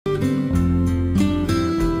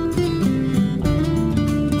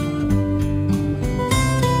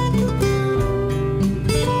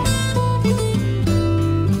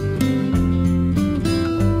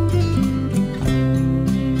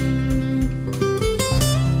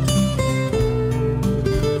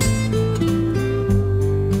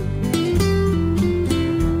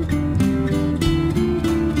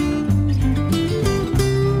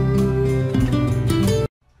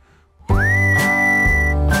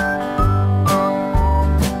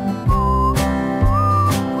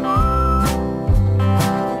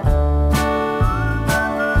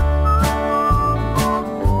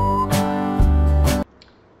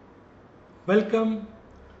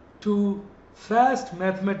Fast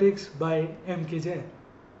Mathematics by M.K. Jain.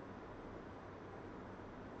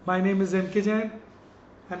 My name is M.K. Jain,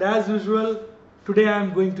 and as usual, today I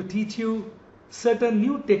am going to teach you certain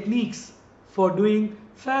new techniques for doing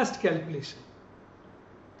fast calculation.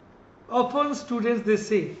 Often students they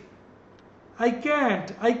say, I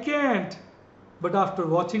can't, but after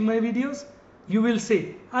watching my videos, you will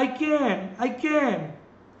say, I can. I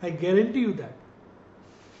guarantee you that.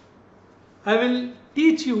 I will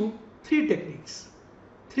teach you three techniques,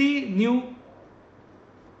 three new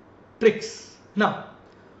tricks. Now,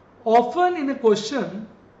 often in a question,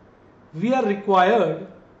 we are required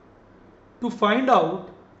to find out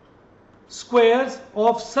squares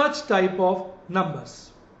of such type of numbers.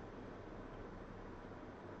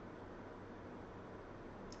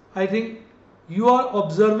 I think you are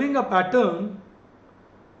observing a pattern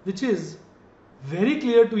which is very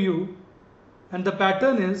clear to you, and the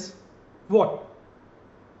pattern is what?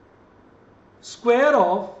 Square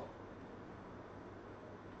of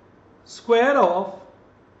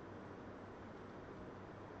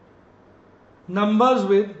numbers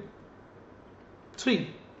with 3.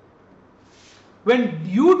 When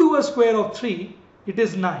you do a square of 3, it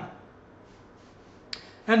is 9.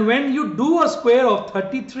 And when you do a square of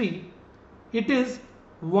 33, it is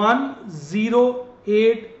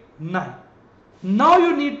 1089. Now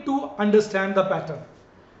you need to understand the pattern.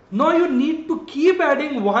 Now you need to keep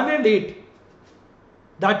adding 1 and 8.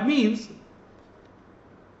 That means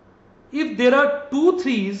if there are 2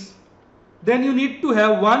 3's, then you need to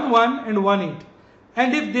have 1 1 and 1 8.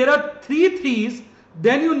 And if there are 3 3's,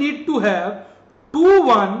 then you need to have 2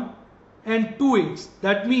 1 and 2 8's.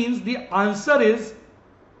 That means the answer is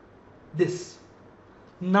this.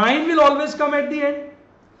 9 will always come at the end.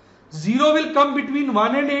 0 will come between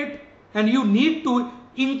 1 and 8. And you need to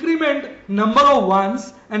increment number of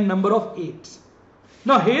 1's and number of 8's.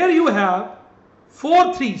 Now here you have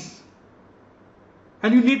 4 3's.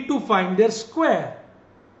 And you need to find their square.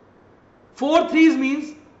 4 3's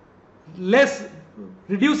means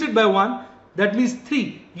reduce it by 1. That means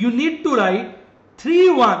 3. You need to write 3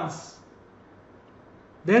 1's.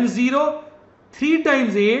 Then 0, 3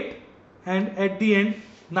 times 8. And at the end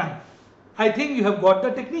 9. I think you have got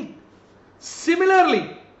the technique.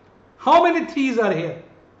 Similarly, how many 3's are here?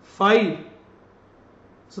 5.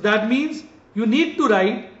 So that means you need to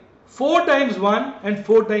write 4 times 1 and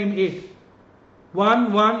 4 times 8.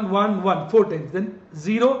 1 1 1 1 4 times. Then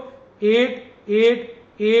 0 8 8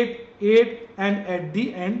 8 8 and at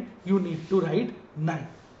the end you need to write 9.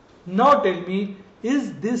 Now tell me,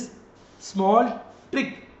 is this small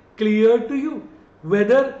trick clear to you?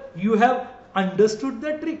 Whether you have understood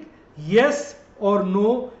the trick? Yes or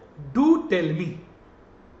no, do tell me.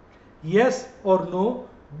 Yes or no,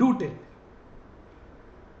 do tell me.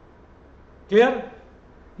 Clear?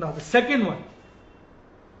 Now the second one.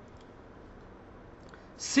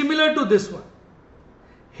 Similar to this one.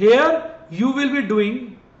 Here you will be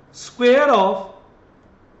doing square of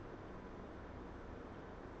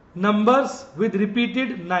numbers with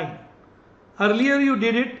repeated 9. Earlier you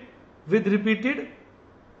did it with repeated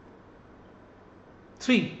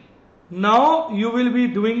 3. Now you will be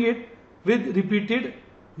doing it with repeated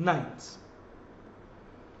 9's.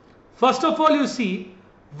 First of all, you see,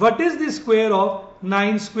 what is the square of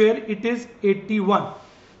 9 square? It is 81.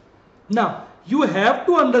 Now you have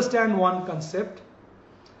to understand one concept.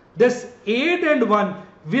 This 8 and 1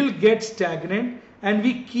 will get stagnant and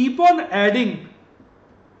we keep on adding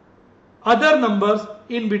other numbers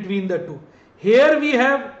in between the two. Here we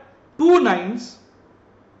have 2 9's.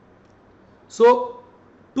 So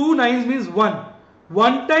 2 9's means 1.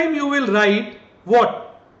 One time you will write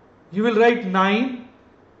what? You will write 9,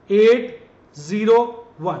 8, 0,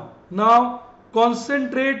 1. Now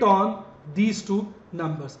concentrate on these two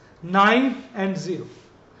numbers, 9 and 0.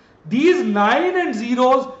 These 9 and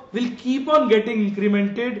 0's will keep on getting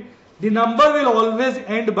incremented. The number will always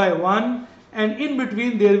end by 1 and in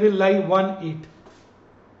between there will lie 1 8.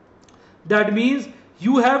 That means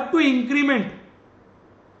you have to increment.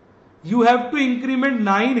 You have to increment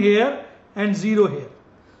 9 here and 0 here.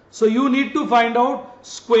 So you need to find out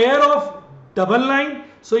square of double 9.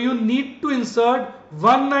 So you need to insert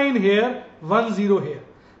 1 9 here, 1 0 here.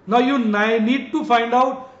 Now you need to find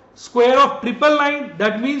out square of triple 9.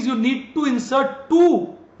 That means you need to insert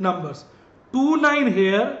 2 numbers. 2 9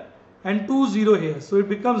 here and 2 0 here. So it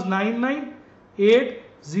becomes 9 9 8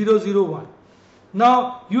 0 0 1.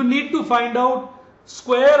 Now you need to find out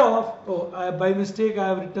square of, by mistake I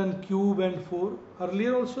have written cube and 4.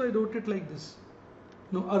 Earlier also I wrote it like this.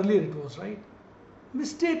 No, earlier it was right.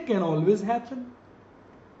 Mistake can always happen.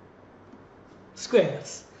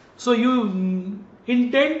 Squares. So you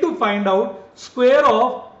intend to find out square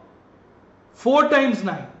of 4 times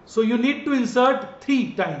 9. So you need to insert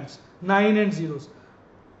 3 times 9 and zeros.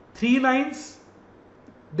 3 nines,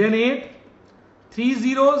 then 8, 3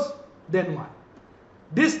 zeros, then 1.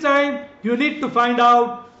 This time you need to find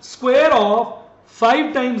out square of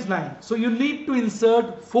 5 times 9. So you need to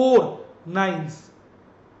insert 4 nines.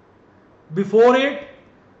 Before 8,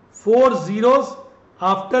 4 zeros,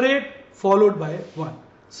 after 8, followed by 1.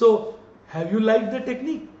 So have you liked the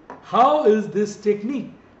technique? How is this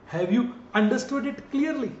technique? Have you understood it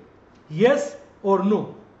clearly? Yes or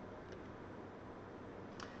no?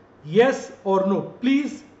 Yes or no?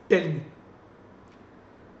 Please tell me.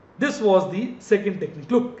 This was the second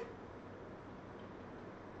technique. Look.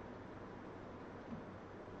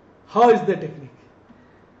 How is the technique?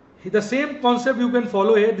 The same concept you can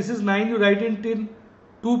follow here. This is 9. You write it in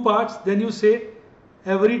 2 parts. Then you say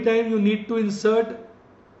every time you need to insert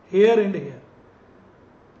here and here.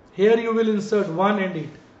 Here you will insert 1 and 8.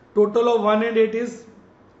 Total of 1 and 8 is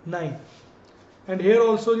 9. And here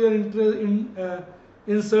also you are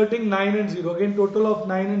inserting 9 and 0. Again total of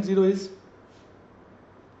 9 and 0 is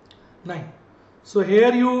 9. So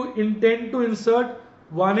here you intend to insert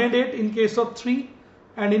 1 and 8 in case of 3,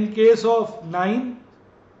 and in case of 9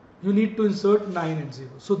 you need to insert 9 and 0.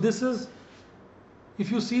 So this is,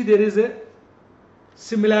 if you see, there is a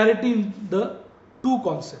similarity in the two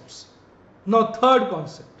concepts. Now third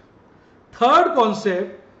concept. Third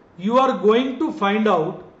concept, you are going to find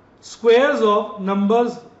out squares of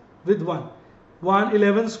numbers with 1. 1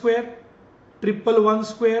 11 square, triple 1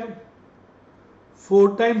 square,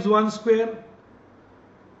 4 times 1 square,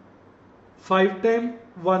 5 times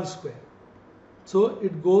 1 square. So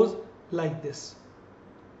it goes like this.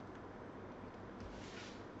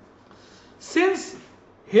 Since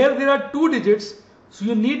here there are 2 digits, so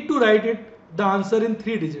you need to write it, the answer, in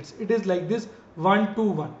 3 digits. It is like this: 1 2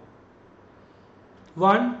 1.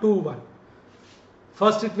 1 2 1.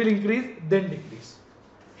 First it will increase, then decrease.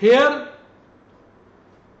 Here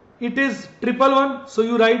it is triple 1, so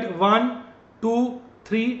you write 1 2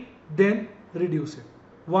 3, then reduce it.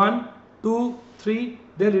 1 2 3,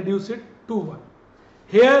 then reduce it to 1.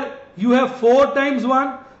 Here you have 4 times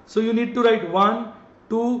 1, so you need to write 1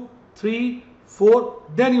 2 3 4,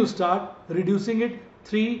 then you start reducing it,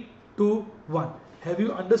 3 2 1. Have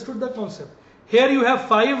you understood the concept? Here you have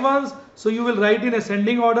 5 ones, so you will write in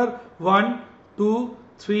ascending order: 1 2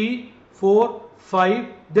 3 4 5,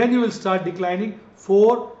 then you will start declining: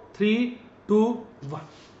 4 3 2 1.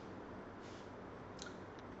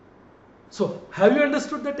 So have you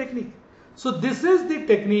understood the technique? So this is the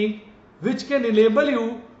technique which can enable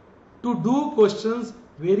you to do questions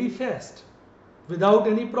very fast without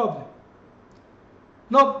any problem.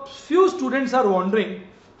 Now few students are wondering,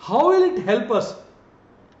 how will it help us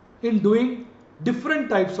in doing different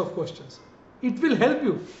types of questions? It will help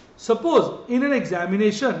you. Suppose in an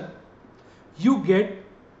examination you get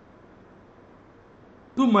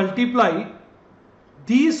to multiply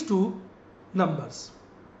these two numbers.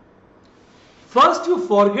 First you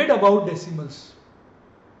forget about decimals.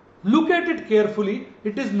 Look at it carefully.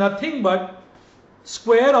 It is nothing but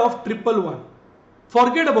square of triple 1.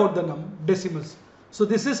 Forget about the decimals. So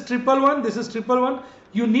this is triple 1, this is triple 1.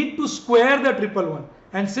 You need to square the triple 1.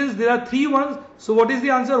 And since there are 3 ones, so what is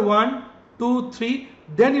the answer? 1 2 3.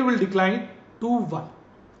 Then you will decline to 1.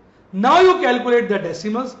 Now you calculate the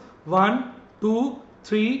decimals: 1 2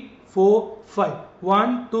 3 4 5.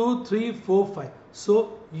 1 2 3 4 5.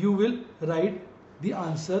 So you will write the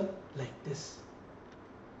answer like this.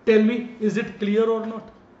 Tell me, is it clear or not?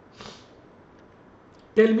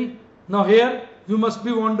 Tell me. Now here you must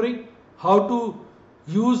be wondering how to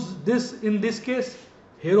use this in this case.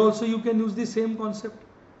 Here also you can use the same concept.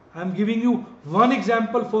 I am giving you one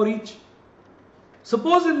example for each.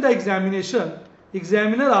 Suppose in the examination,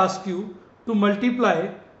 examiner asks you to multiply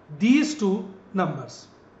these two numbers.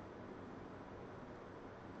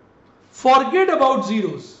 Forget about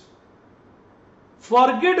zeros.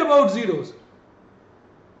 Forget about zeros.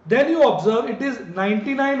 Then you observe it is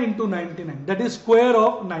 99 into 99. That is square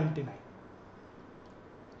of 99.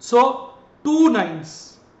 So 2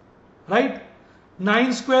 nines, right?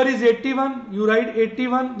 9 square is 81. You write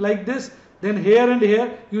 81 like this. Then here and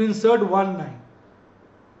here you insert 1 9.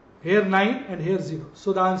 Here 9 and here 0.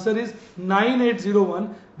 So the answer is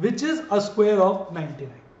 9801, which is a square of 99.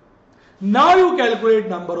 Now you calculate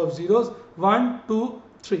number of zeros: 1 2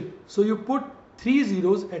 3. So you put 3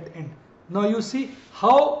 zeros at end. Now you see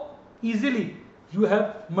how easily you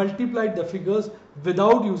have multiplied the figures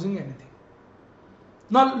without using anything.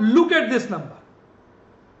 Now look at this number.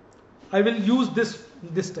 I will use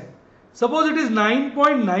this time. Suppose it is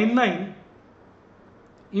 9.99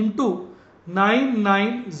 into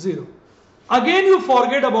 990. Again you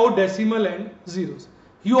forget about decimal and zeros.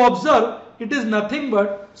 You observe it is nothing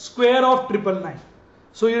but square of 999.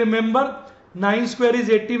 So you remember 9 square is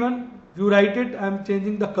 81. You write it. I am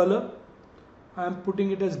changing the color. I am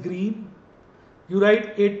putting it as green. You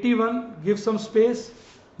write 81. Give some space.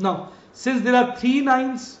 Now since there are 3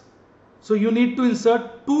 9s, so you need to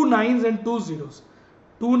insert 2 9s and 2 zeros.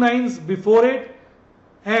 2 9s before it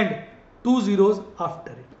and 2 zeros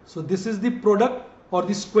after it. So this is the product or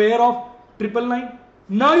the square of 999.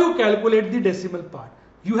 Now you calculate the decimal part.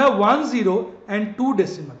 You have 1 zero and 2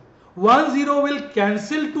 decimal. 1 zero will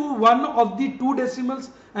cancel to one of the 2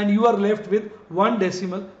 decimals and you are left with 1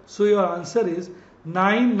 decimal. So your answer is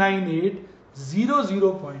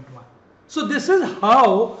 99800.1. So this is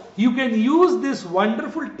how you can use this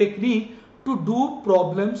wonderful technique to do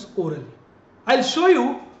problems orally. I'll show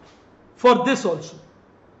you for this also.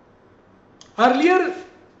 Earlier,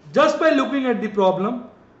 just by looking at the problem,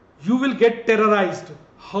 you will get terrorized.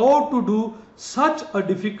 How to do such a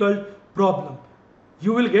difficult problem?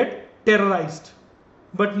 You will get terrorized.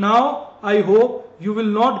 But now I hope you will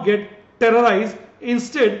not get terrorized.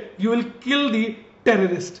 Instead, you will kill the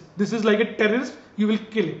terrorist. This is like a terrorist, you will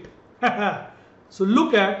kill it. So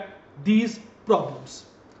look at these problems.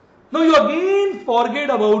 Now you again forget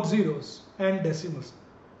about zeros and decimals.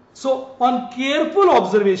 So on careful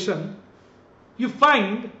observation, you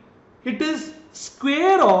find it is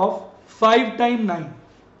square of 5 times 9.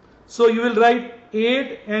 So you will write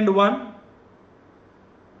 8 and 1.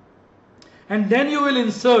 And then you will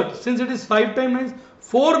insert, since it is 5 times 9,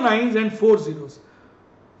 4 9s and 4 zeros.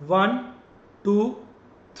 1, 2,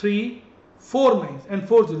 3, 4 9s and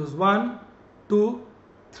 4 zeros. 1, 2,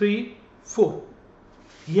 3, 4.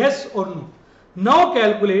 Yes or no? Now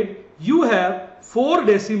calculate. You have 4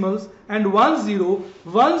 decimals and 1 zero.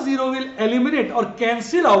 1 zero will eliminate or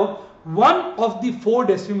cancel out one of the 4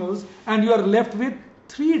 decimals and you are left with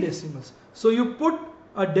 3 decimals. So you put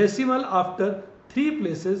a decimal after 3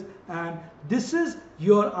 places and this is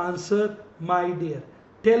your answer, my dear.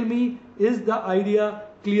 Tell me, is the idea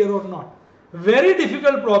clear or not? Very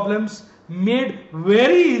difficult problems made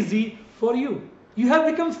very easy for you. You have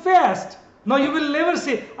become fast. Now you will never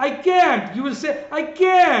say, I can't. You will say, I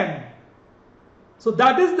can. So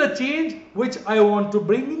that is the change which I want to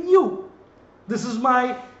bring in you. This is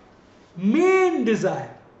my main desire.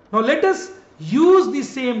 Now let us use the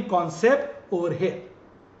same concept over here.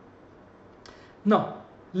 Now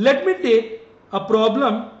let me take a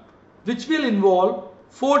problem which will involve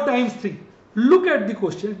 4 times 3. Look at the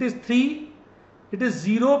question. It is 3. It is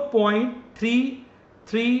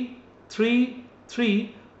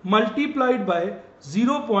 0.3333 multiplied by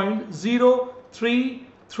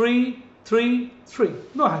 0.03333.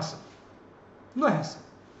 No hassle. No hassle.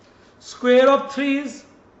 Square of 3 is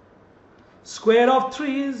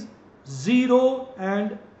 0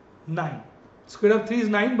 and 9. Square of 3 is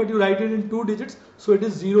 9, but you write it in 2 digits, so it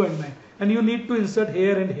is 0 and 9. And you need to insert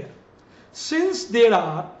here and here. Since there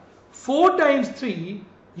are 4 times 3,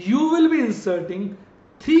 you will be inserting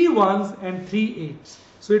 3 1s and 3 8s.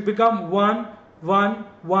 So it becomes 1, 1,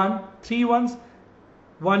 1, 3 1s,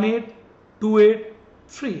 1 8, 2 8,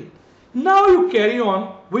 3 8. Now you carry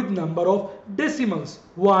on with number of decimals.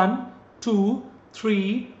 1, 2,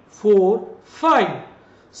 3, 4, 5,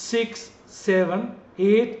 6, 7,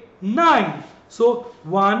 8, 9. So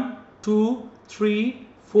 1, 2, 3,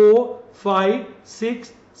 4, 5,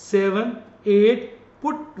 6, 7, 8.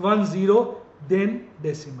 Put 1 0, then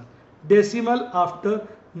decimal. Decimal after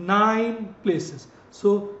 9 places.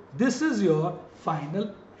 So this is your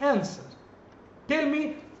final answer. Tell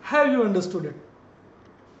me, have you understood it?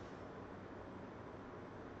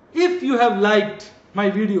 If you have liked my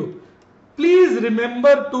video, please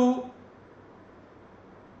remember to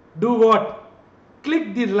do what?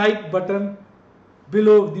 Click the like button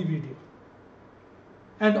below the video.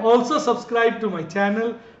 And also subscribe to my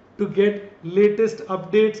channel to get latest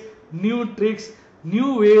updates, new tricks,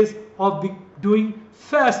 new ways of doing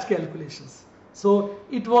fast calculations. So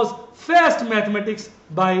it was Fast Mathematics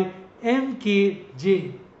by M.K.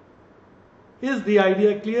 Jain. Is the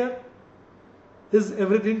idea clear? Is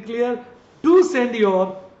everything clear? Do send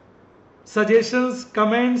your suggestions,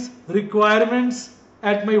 comments, requirements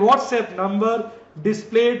at my WhatsApp number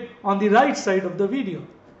displayed on the right side of the video.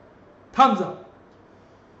 Thumbs up.